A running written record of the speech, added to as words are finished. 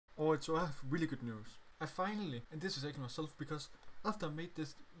Alright, so I have really good news. I finally, and this is actually myself, because after I made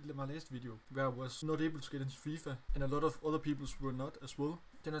this, my last video, where I was not able to get into FIFA, and a lot of other people were not as well,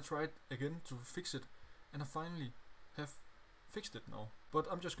 then I tried again to fix it, and I finally have fixed it now. But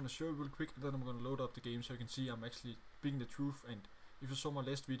I'm just gonna show you real quick, and then I'm gonna load up the game so you can see I'm actually speaking the truth. And if you saw my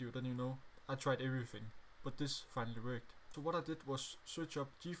last video, then you know I tried everything, but this finally worked. So what I did was search up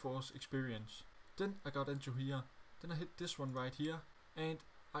GeForce Experience. Then I got into here, then I hit this one right here, and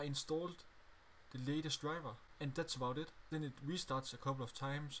I installed the latest driver, and that's about it. Then it restarts a couple of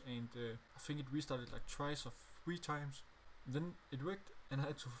times, and I think it restarted like twice or 3 times. Then it worked, and I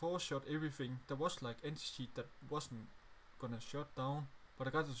had to force shut everything. There was like AntiCheat that wasn't gonna shut down, but I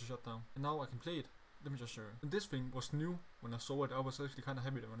got it to shut down, and now I can play it. Let me just show you. And this thing was new when I saw it. I was actually kind of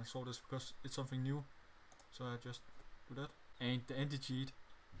happy when I saw this because it's something new. So I just do that, and the AntiCheat.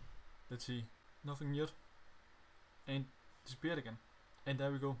 Let's see, nothing yet, and disappeared again. And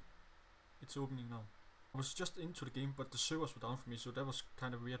there we go. It's opening now. I was just into the game, but the servers were down for me, so that was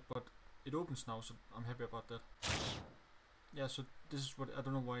kind of weird, but it opens now, so I'm happy about that. Yeah, so this is what, I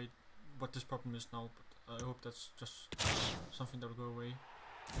don't know what this problem is now, but I hope that's just something that will go away.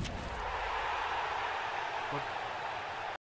 But